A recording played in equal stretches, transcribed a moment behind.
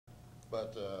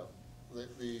But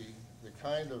the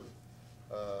kind of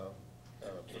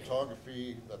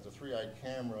photography that the 3-eyed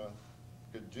camera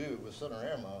could do with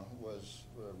Cinerama was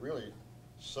really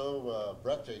so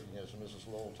breathtaking, as Mrs.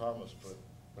 Lowell Thomas put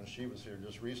when she was here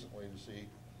just recently to see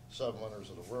Seven Wonders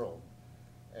of the World,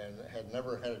 and had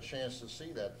never had a chance to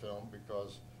see that film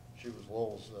because she was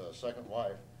Lowell's second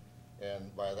wife,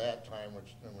 and by that time,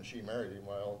 when she married him,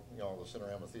 well, you know, the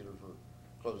Cinerama theaters were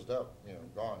closed up, you know,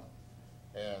 gone,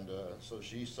 and so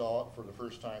she saw it for the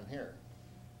first time here.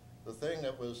 The thing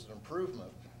that was an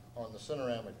improvement on the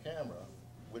Cinerama camera,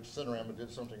 which Cinerama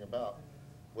did something about,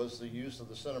 was the use of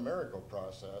the Cinemerical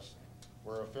process,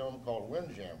 where a film called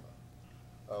Windjammer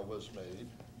was made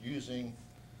using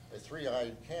a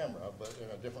 3-eyed camera, but in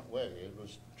a different way. It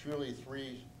was truly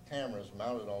 3 cameras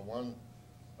mounted on one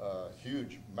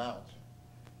huge mount.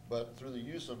 But through the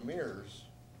use of mirrors,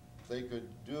 they could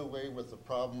do away with the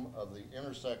problem of the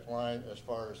intersect line, as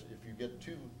far as if you get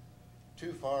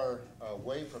too far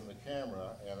away from the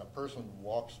camera and a person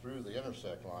walks through the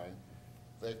intersect line,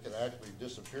 they can actually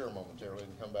disappear momentarily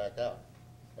and come back out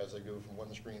as they go from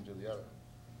one screen to the other.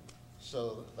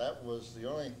 So that was the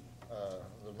only,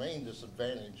 the main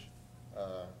disadvantage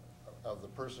of the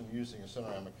person using a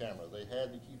Cinerama camera. They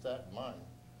had to keep that in mind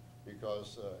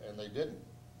because, and they didn't.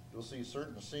 You'll see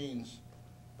certain scenes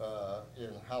in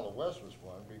How the West Was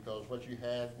Won, because what you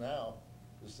had now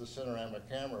is the Cinerama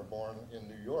camera born in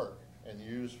New York and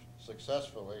used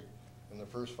successfully in the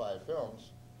first 5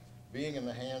 films, being in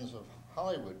the hands of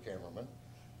Hollywood cameramen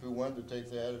who wanted to take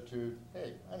the attitude,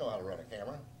 hey, I know how to run a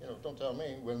camera, you know, don't tell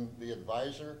me, when the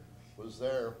advisor was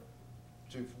there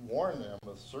to warn them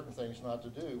of certain things not to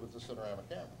do with the Cinerama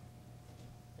camera.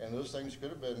 And those things could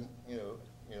have been,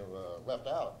 left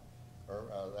out, or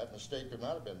that mistake could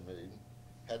not have been made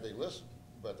had they listened.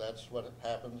 But that's what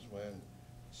happens when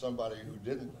somebody who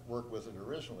didn't work with it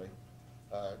originally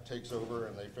takes over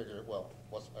and they figure, well,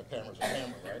 a camera's a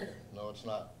camera, right? No, it's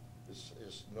not.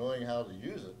 It's knowing how to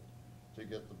use it to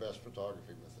get the best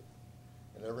photography with it.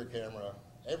 And every camera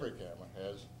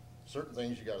has certain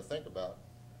things you got to think about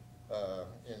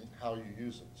in how you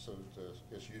use it, so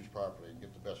it's used properly and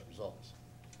get the best results.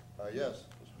 Yes?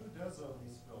 Who does own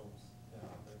these films now?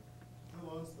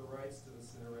 Who owns the rights to the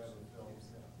Cinerama films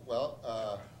now?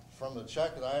 Well, from the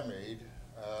check that I made,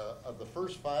 of the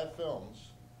first 5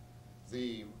 films,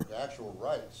 the actual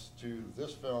rights to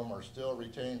this film are still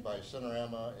retained by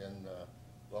Cinerama in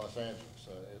Los Angeles.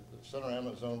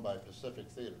 Cinerama is owned by Pacific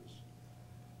Theaters,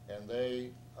 and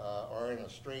they are in a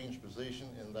strange position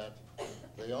in that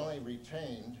they only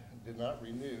retained, did not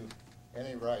renew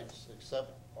any rights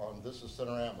except on This Is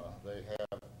Cinerama. They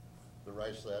have the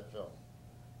rights to that film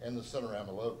and the Cinerama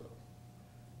logo.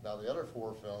 Now the other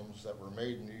 4 films that were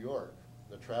made in New York,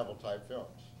 the travel type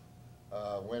films,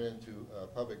 went into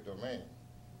public domain.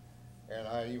 And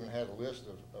I even had a list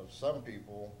of some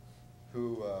people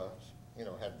who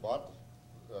had bought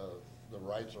the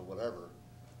rights or whatever.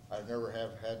 I've never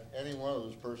have had any one of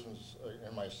those persons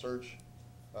in my search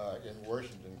in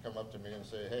Washington come up to me and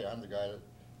say, hey, I'm the guy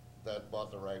that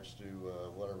bought the rights to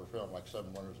whatever film, like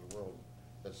Seven Wonders of the World,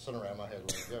 that Cinerama had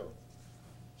let go.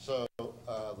 So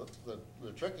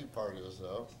the tricky part is,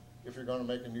 though, if you're going to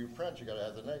make a new print, you got to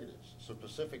have the negatives. So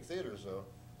Pacific Theaters, though,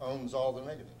 owns all the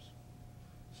negatives.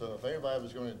 So if anybody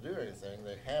was going to do anything,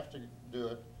 they have to do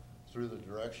it through the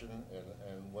direction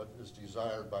and what is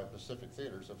desired by Pacific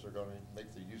Theaters if they're going to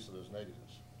make the use of those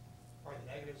negatives. Are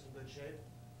the negatives in good shape?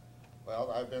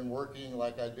 Well, I've been working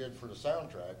like I did for the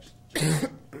soundtracks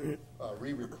to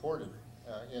re-record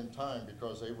it in time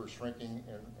because they were shrinking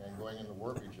and going into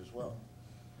warpage as well.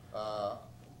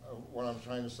 What I'm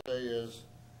trying to say is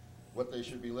what they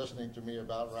should be listening to me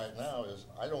about right now is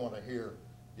I don't want to hear,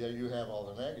 yeah, you have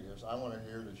all the negatives. I want to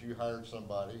hear that you hired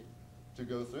somebody to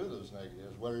go through those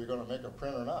negatives, whether you're going to make a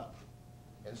print or not,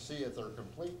 and see if they're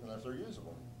complete and if they're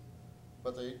usable.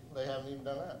 But they haven't even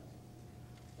done that.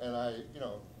 And I,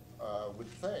 would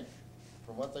think,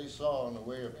 from what they saw in the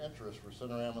way of interest for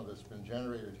Cinerama that's been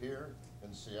generated here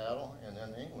in Seattle and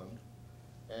in England,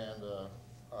 and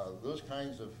those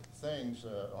kinds of things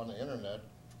on the internet,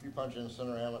 if you punch in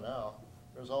Cinerama now,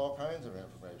 there's all kinds of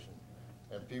information,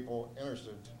 and people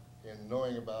interested in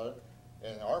knowing about it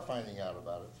and are finding out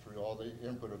about it through all the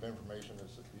input of information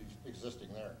that's existing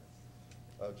there.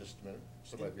 Just a minute,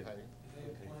 somebody behind you. Do they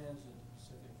have plans at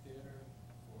Pacific Theater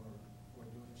for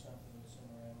doing something with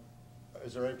Cinerama?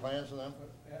 Is there any plans for them?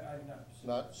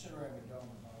 Not Cinerama Dome.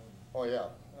 Oh yeah,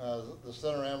 the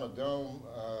Cinerama Dome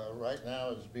right now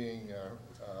is being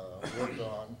worked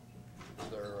on.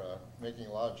 They're making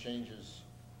a lot of changes,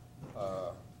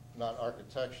 not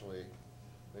architecturally.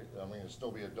 I mean, it'll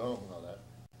still be a dome and all that,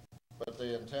 but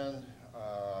they intend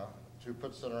to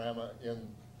put Cinerama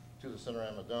into the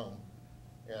Cinerama Dome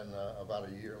in about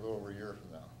a little over a year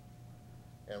from now.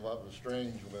 And what was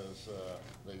strange was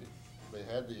they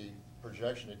had the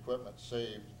projection equipment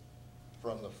saved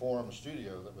from the Forum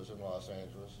studio that was in Los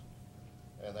Angeles,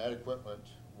 and that equipment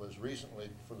was recently,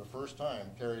 for the first time,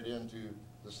 carried into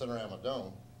the Cinerama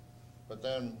Dome. But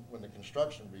then when the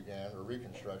construction began, or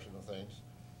reconstruction of things,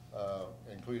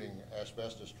 including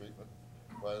asbestos treatment,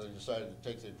 well, they decided to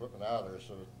take the equipment out of there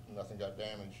so nothing got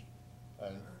damaged,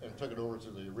 and took it over to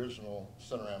the original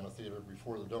Cinerama theater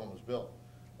before the dome was built.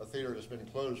 A theater that's been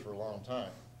closed for a long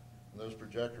time. And those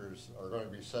projectors are going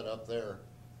to be set up there,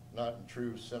 not in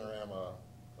true Cinerama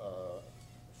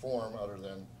form, other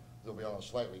than they'll be on a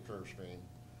slightly curved screen,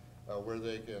 where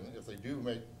they can, if they do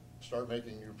start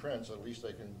making new prints, at least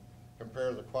they can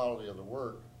compare the quality of the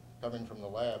work coming from the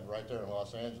lab right there in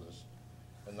Los Angeles,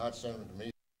 and not send them to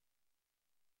me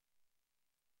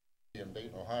in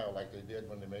Dayton, Ohio, like they did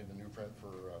when they made the new print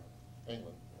for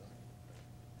England.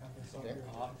 Okay.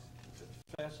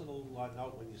 Fascinating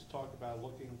note when you talk about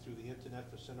looking through the internet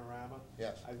for Cinerama.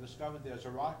 Yes. I discovered there's a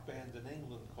rock band in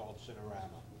England called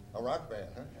Cinerama. A rock band,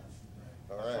 huh?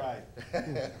 All right. That's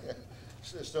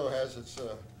right. It still has its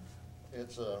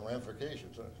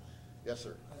ramifications. Yes,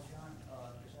 sir. John,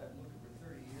 because I've looked for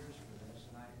 30 years for this,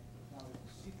 and now the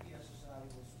CPS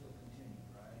Society will still continue,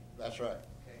 right? That's right.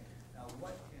 Okay. Now,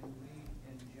 what can we,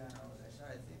 in general, as I said,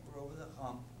 I think we're over the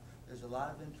hump. There's a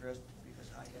lot of interest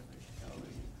because high definition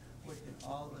television. What can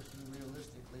all of us do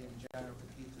realistically, in general, to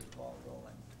keep this ball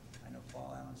rolling? I know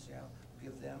Paul Allen Seattle,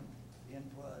 give them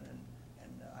input, and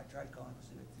I tried calling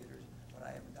Pacific Theaters, but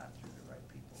I haven't gotten through the right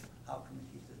people. How can we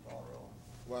keep this ball rolling?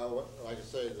 Well, like I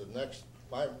say,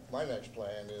 my next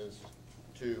plan is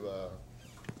to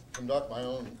conduct my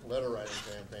own letter writing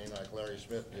campaign like Larry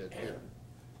Smith did here.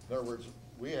 In other words,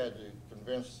 we had to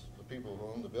convince the people who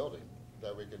owned the building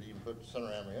that we could even put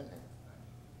Cinerama in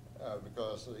here,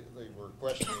 because they were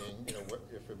questioning,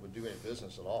 if it would do any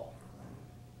business at all.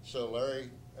 So Larry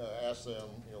asked them,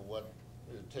 what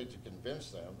it would take to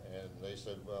convince them, and they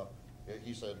said, well,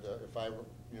 he said, if I,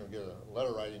 get a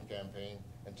letter writing campaign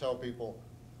and tell people,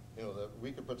 that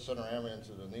we could put Cinerama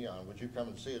into the neon, would you come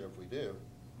and see it if we do?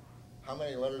 How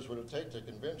many letters would it take to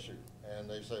convince you? And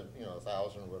they said,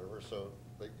 1,000 or whatever, so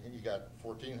he got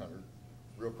 1,400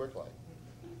 real quick like.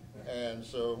 And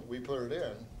so we put it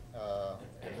in,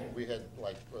 and we had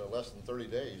like less than 30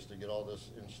 days to get all this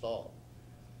installed.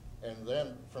 And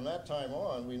then from that time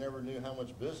on, we never knew how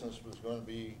much business was going to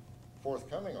be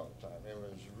forthcoming all the time. It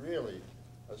was really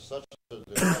such a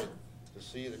delight to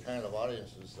see the kind of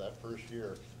audiences that first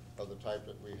year of the type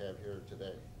that we have here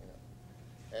today.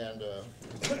 And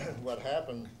what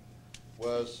happened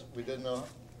was we didn't know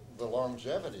the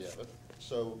longevity of it.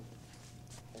 So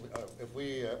if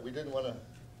we didn't want to,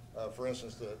 for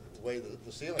instance, the way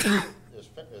the ceiling is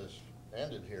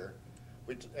ended here,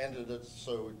 we ended it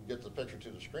so we could get the picture to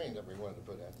the screen that we wanted to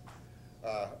put in.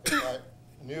 If I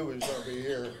knew we was going to be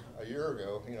here a year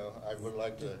ago, I would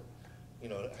like to,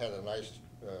 had a nice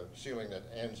ceiling that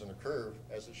ends in a curve,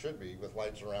 as it should be, with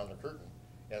lights around the curtain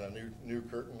and a new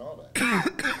curtain and all that.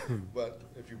 But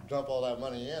if you dump all that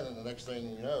money in, and the next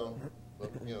thing you know,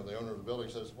 the owner of the building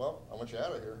says, "Well, I want you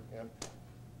out of here,"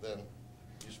 then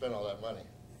you spend all that money.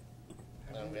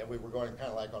 And we were going kind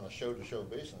of like on a show-to-show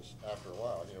basis after a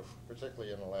while,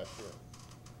 particularly in the last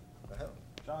year.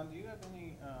 John, do you have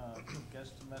any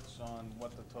guesstimates on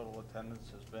what the total attendance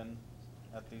has been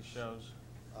at these shows?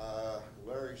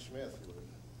 Larry Smith would.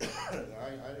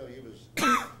 I know he was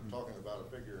talking about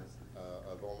a figure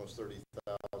of almost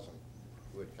 30,000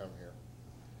 who had come here,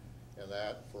 and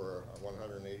that for a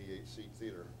 188-seat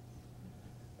theater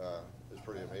is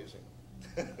pretty amazing.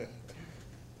 I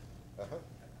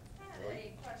had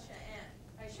a question, and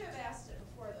I should have asked it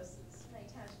before this, as many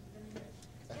times we've been here.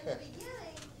 In the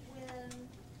beginning, when,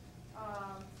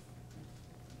 I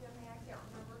can't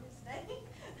remember his name,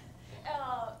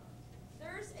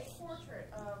 there's a portrait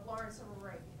of Lawrence of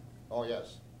Arabia. Oh,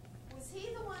 yes. Was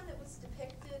he the one that was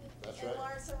depicted That's in right.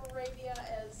 Lawrence of Arabia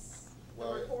as the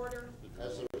Well, reporter? In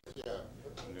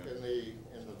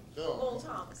the film. Lowell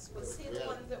Thomas. Was he the Yeah.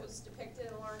 one that was depicted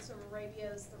in Lawrence of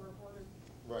Arabia as the reporter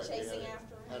Right, chasing we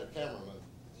after him? had a cameraman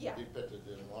Yeah. depicted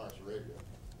in Lawrence Arabia.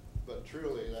 But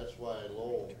truly, that's why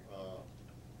Lowell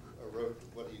wrote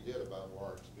what he did about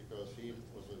Lawrence, because he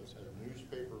was a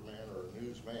newspaper man or a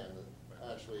newsman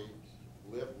that actually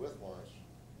lived with Lawrence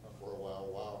for a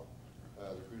while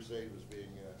the crusade was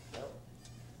being held.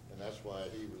 And that's why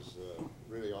he was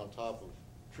really on top of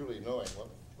truly knowing what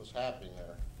was happening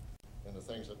there and the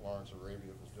things that Lawrence of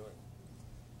Arabia was doing.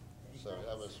 So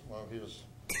that was one of his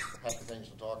happy things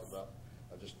to talk about.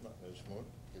 I just won't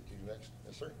get to you next.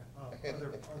 Yes, sir. Are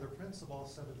there prints of all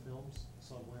 7 films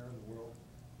somewhere in the world?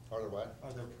 Are there what?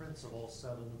 Are there prints of all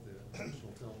 7 of the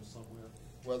original films somewhere?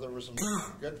 Well, there was a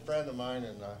good friend of mine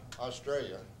in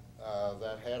Australia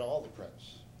that had all the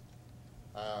prints.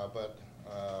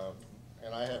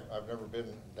 And I've never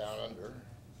been down under,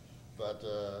 but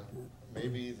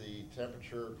maybe the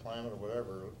temperature, climate, or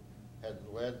whatever had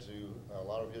led to a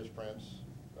lot of his prints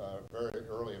very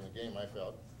early in the game, I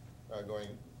felt, going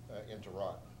into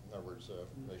rot. In other words,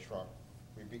 they shrunk.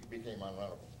 We became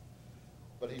unrunnable.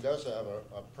 But he does have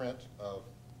a print of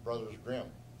Brothers Grimm.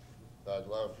 I'd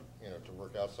love, to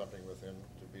work out something with him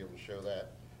to be able to show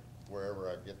that wherever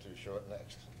I get to show it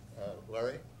next.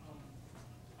 Larry?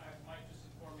 Mike just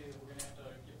informed me that we're gonna have to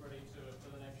get ready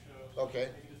for the next show. So Okay.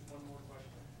 maybe just one more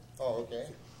question. Oh, okay.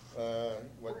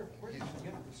 Where did you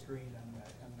get the screen and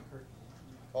the curtain?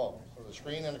 Oh, for the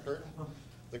screen and the curtain?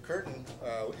 The curtain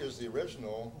is the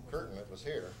original curtain that was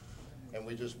here, and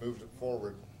we just moved it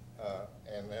forward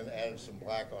and then added some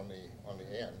black on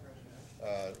the end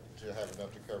to have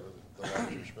enough to cover the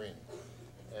larger screen.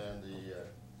 And the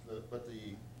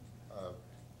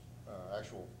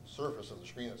actual surface of the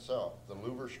screen itself, the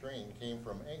louver screen, came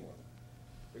from England,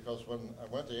 because when I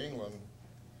went to England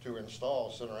to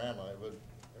install Cinerama, it would,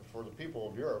 for the people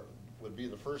of Europe, would be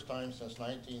the first time since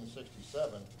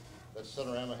 1967 that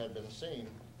Cinerama had been seen,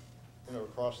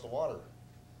 across the water.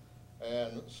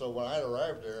 And so when I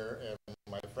arrived there, and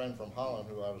my friend from Holland,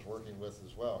 who I was working with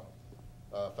as well,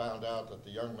 found out that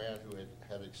the young man who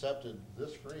had accepted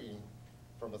this screen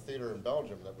from a theater in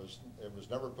Belgium it was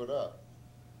never put up,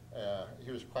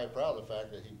 he was quite proud of the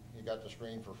fact that he got the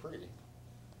screen for free.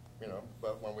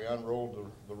 But when we unrolled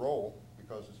the roll,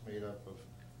 because it's made up of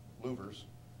louvers,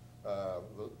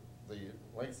 the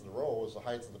length of the roll was the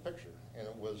height of the picture, and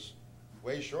it was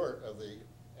way short of the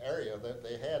area that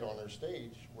they had on their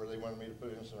stage where they wanted me to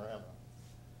put it in Cinerama.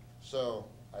 So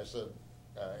I said,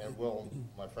 and Will,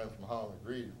 my friend from Holland,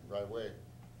 agreed right away,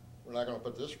 we're not going to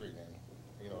put this screen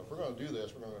in. If we're going to do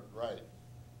this, we're going to write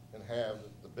and have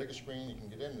the biggest screen you can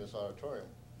get in this auditorium.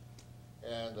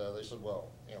 And they said, well,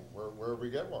 where do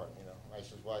we get one? I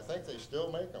said, well, I think they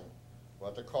still make them. We'll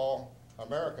have to call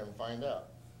America and find out.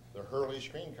 The Hurley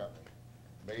Screen Company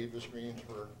made the screens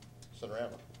for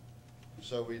Cinerama.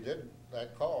 So we did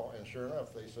that call, and sure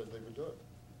enough, they said they would do it.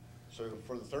 So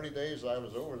for the 30 days I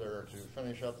was over there to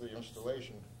finish up the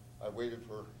installation, I waited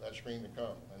for that screen to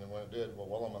come. And then when it did, well,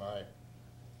 Willem and I,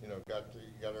 got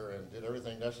together and did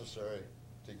everything necessary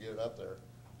to get it up there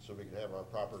so we could have our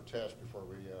proper test before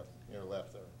we,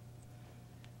 left there.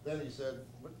 Then he said,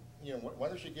 why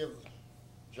don't you give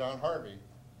John Harvey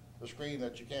the screen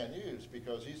that you can't use,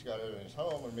 because he's got it in his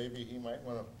home and maybe he might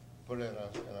want to put in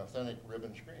an authentic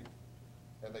ribbon screen.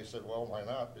 And they said, well, why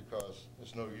not? Because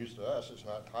it's no use to us. It's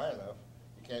not high enough.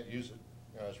 You can't use it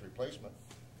as a replacement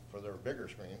for their bigger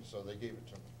screen, so they gave it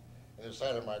to me. And it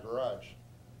sat in my garage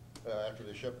after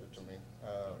they shipped it to me,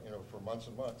 for months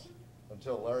and months,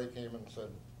 until Larry came and said,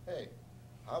 hey,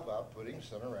 how about putting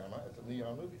Cinerama at the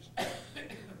Neon Movies?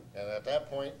 And at that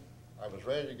point, I was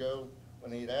ready to go.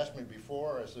 When he'd asked me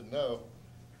before, I said no,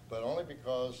 but only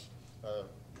because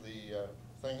the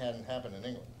thing hadn't happened in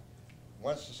England.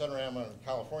 Once the Cinerama in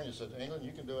California said, England,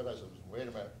 you can do it, I said, wait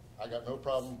a minute, I got no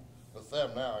problem with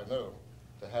them now, I know,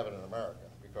 to have it in America,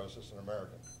 because it's an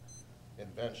American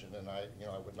invention, and I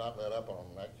would not let up on them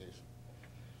in that case.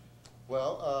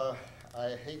 Well,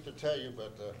 I hate to tell you,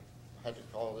 but I had to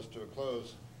call this to a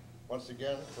close. Once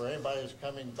again, for anybody who's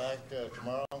coming back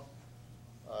tomorrow,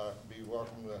 be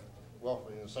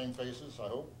welcome in the same faces, I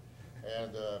hope.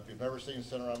 And if you've never seen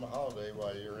Cinerama Holiday,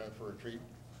 well, you're in for a treat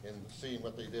in seeing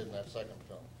what they did in that second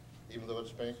film. Even though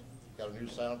it's pink, got a new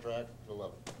soundtrack, you'll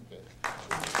love it. Okay.